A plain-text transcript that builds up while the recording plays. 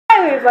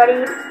everybody,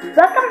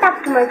 welcome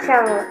back to my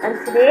channel,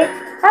 and today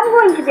I'm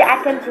going to be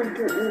attempting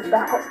to eat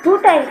the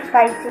 2 times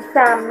spicy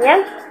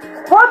Samyang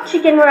hot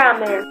chicken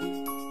ramen.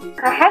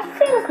 I have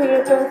seen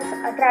creators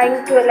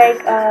trying to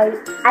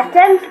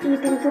attempt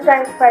eating 2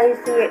 times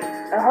spicy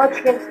hot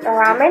chicken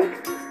ramen,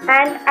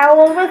 and I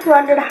always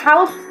wondered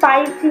how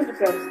spicy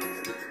it is.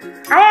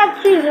 I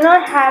actually do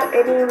not have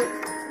any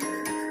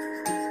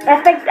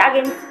effect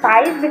against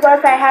spice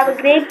because I have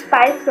a great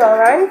spice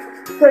tolerance.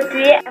 So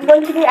today I'm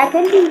going to be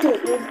attempting to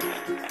eat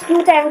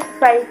 2 times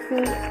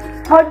spicy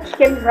hot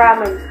chicken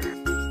ramen.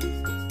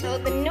 So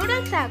the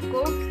noodles are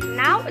cooked.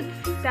 Now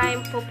it's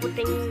time for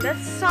putting the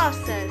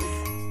sauces.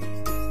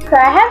 So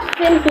I have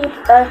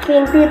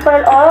seen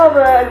people all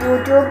over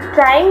YouTube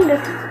trying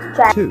this.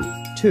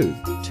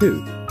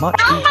 Too much.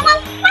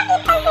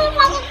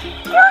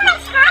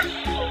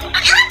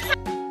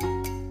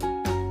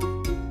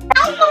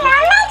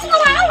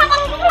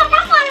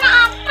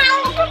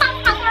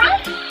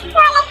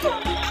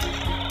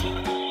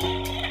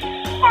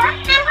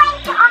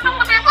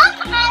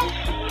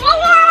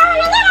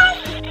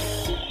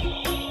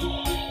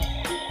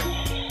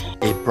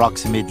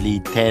 Approximately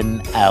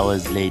 10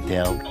 hours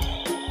later.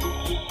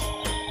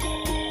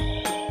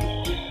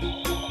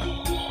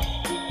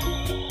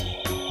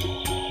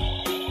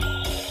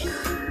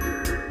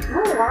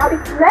 Oh wow,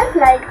 it smells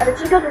like the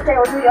Cheetos which I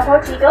ordered, your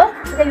hot Cheetos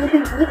which I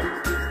usually eat.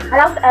 I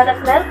love the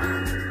smell.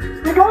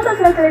 It also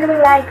smells a little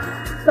bit like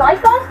soy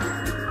sauce.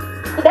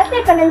 It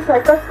definitely contains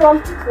soy sauce, so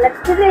let's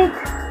do it.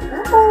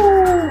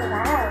 Oh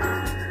wow.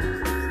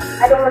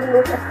 I don't want to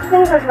use a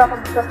single drop of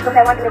sauce because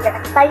I want to make it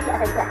as spicy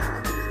as I can.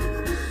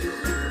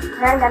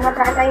 And I'm not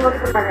trying to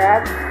put my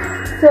rub.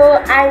 So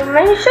I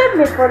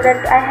mentioned before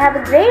that I have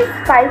a great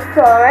spice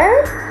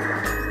tolerance.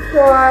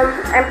 So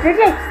I'm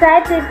pretty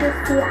excited to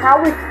see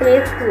how it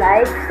tastes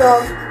like.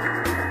 So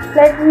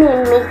let me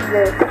mix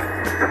this.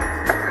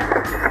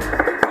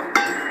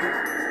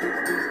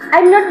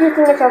 I'm not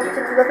using a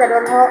chopstick because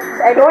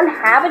I don't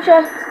have a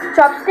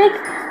chopstick,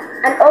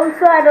 and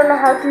also I don't know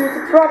how to use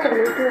it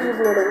properly to eat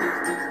noodles.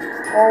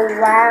 Oh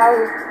wow.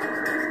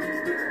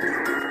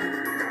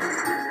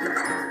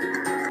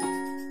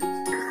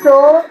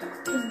 So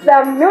the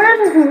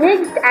noodles is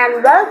mixed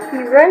and well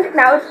seasoned.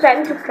 Now it's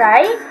time to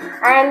try,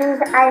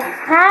 and I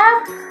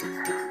have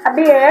a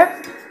beer,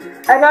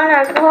 a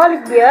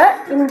non-alcoholic beer,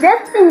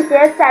 just in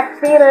case I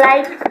feel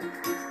like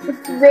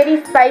it's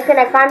very spicy and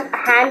I can't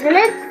handle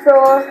it. So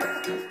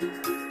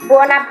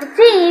bon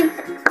appetit.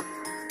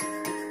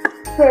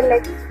 So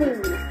let's see.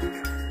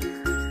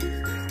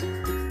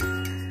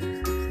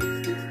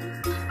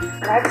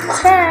 Let's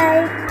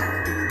try.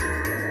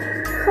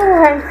 Oh,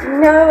 I'm so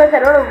nervous. I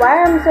don't know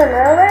why I'm so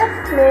nervous.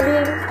 Maybe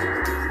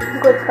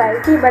it's good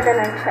spicy, but then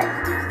I'll try.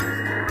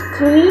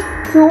 3,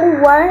 2,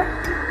 1.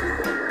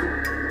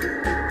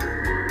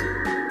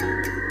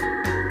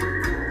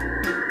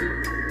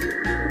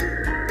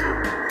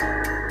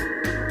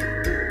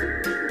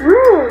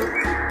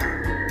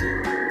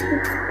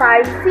 It's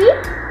spicy,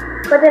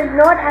 but it's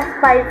not as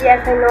spicy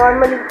as I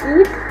normally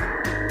eat.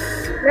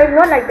 Like,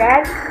 not like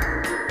that.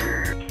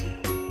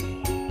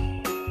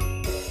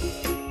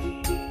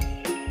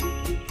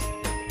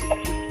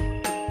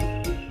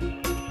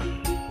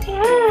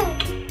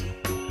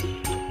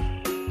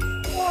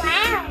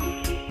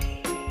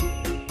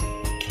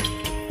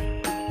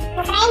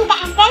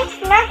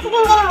 Not sitting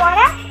in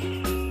water.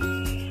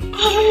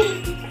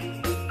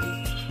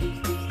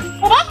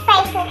 It is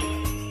spicy.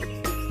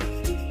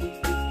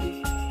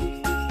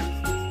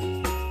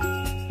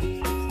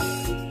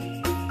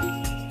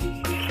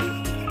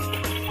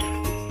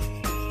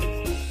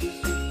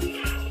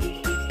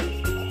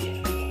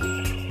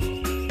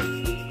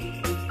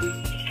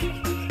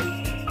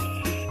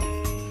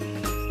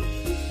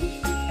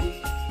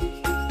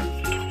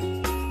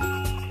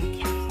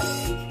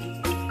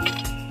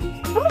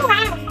 Oh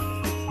wow.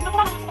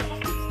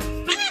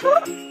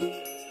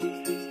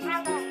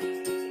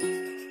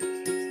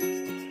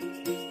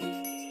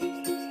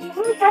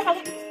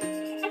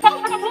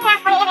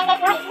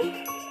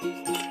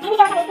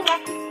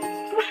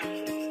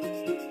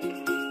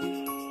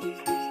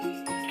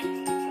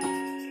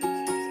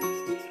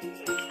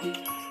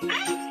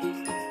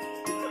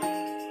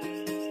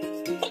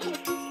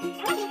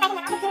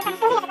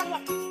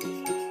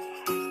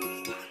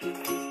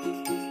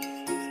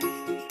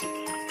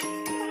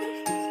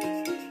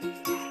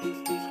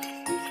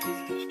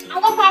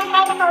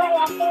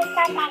 It's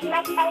not that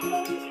much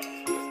spicy.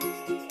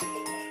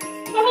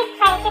 Maybe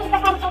spicy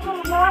because I'm taking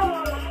more and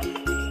more.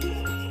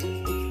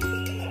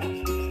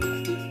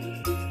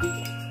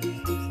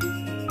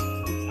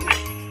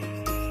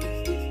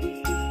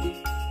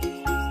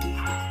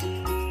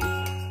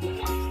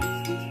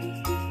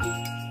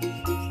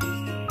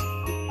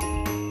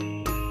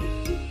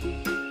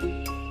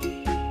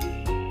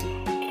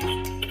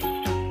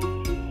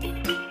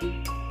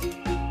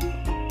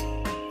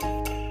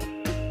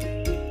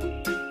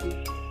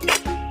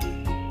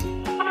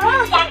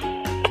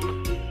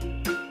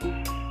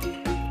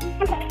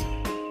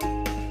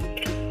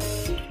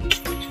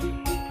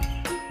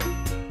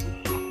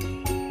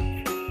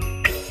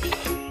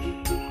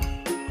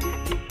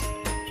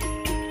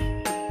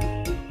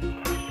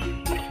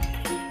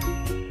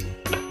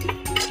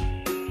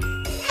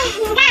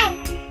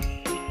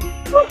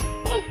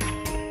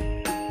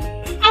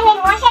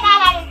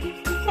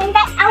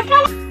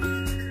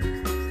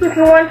 if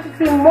you want to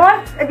see more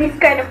of these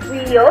kind of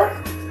videos,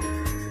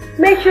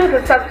 make sure to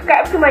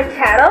subscribe to my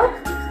channel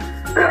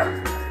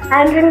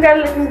and ring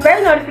the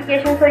bell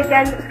notification so you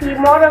can see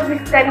more of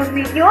these kind of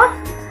videos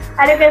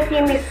and you can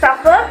see me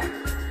suffer.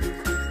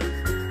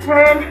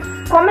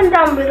 And comment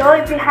down below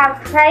if you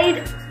have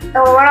tried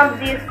one of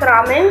these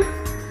ramen,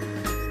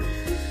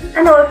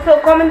 and also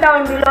comment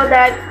down below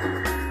that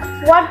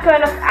what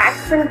kind of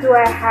accent do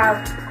I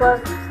have,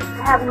 because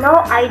I have no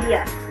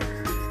idea.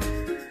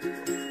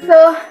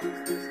 So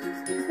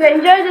if you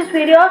enjoyed this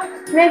video,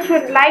 make sure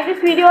to like this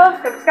video,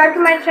 subscribe to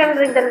my channel,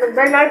 ring the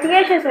bell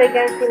notification so you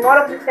can see more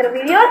of this kind of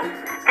videos,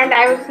 and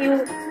I will see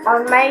you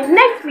on my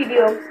next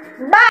video.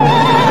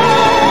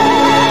 Bye!